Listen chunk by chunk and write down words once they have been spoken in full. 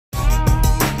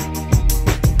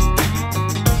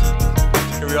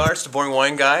we are. It's the Boring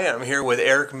Wine Guy. I'm here with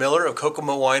Erik Miller of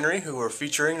Kokomo Winery, who we're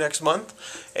featuring next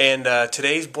month. And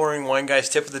today's Boring Wine Guy's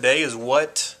tip of the day is,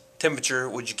 what temperature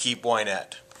would you keep wine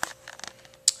at?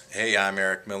 Hey, I'm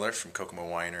Erik Miller from Kokomo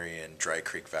Winery in Dry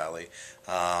Creek Valley.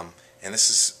 And this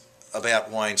is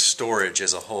about wine storage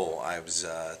as a whole. I was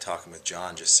talking with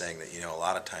John, just saying that, a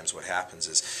lot of times what happens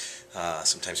is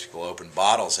sometimes people open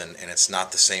bottles and it's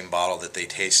not the same bottle that they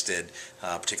tasted,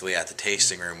 particularly at the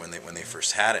tasting room when they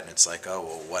first had it, and it's like, oh,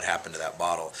 well, what happened to that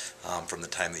bottle from the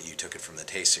time that you took it from the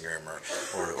tasting room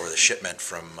or the shipment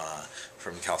from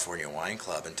California Wine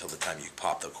Club until the time you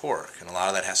pop the cork. And a lot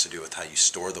of that has to do with how you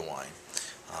store the wine.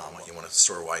 You want to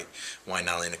store wine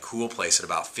not only in a cool place at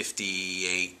about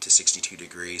 58 to 62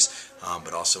 degrees,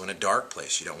 but also in a dark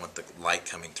place. You don't want the light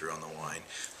coming through on the wine.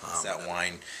 If that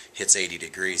wine hits 80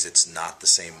 degrees, it's not the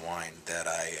same wine that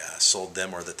I sold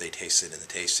them or that they tasted in the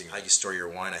tasting. How you store your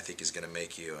wine, I think, is going to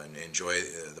make you enjoy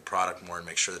the product more and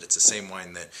make sure that it's the same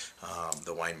wine that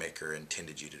the winemaker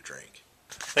intended you to drink.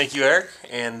 Thank you, Erik.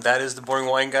 And that is the Boring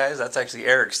Wine Guys. That's actually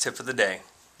Erik's tip of the day,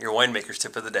 your winemaker's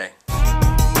tip of the day.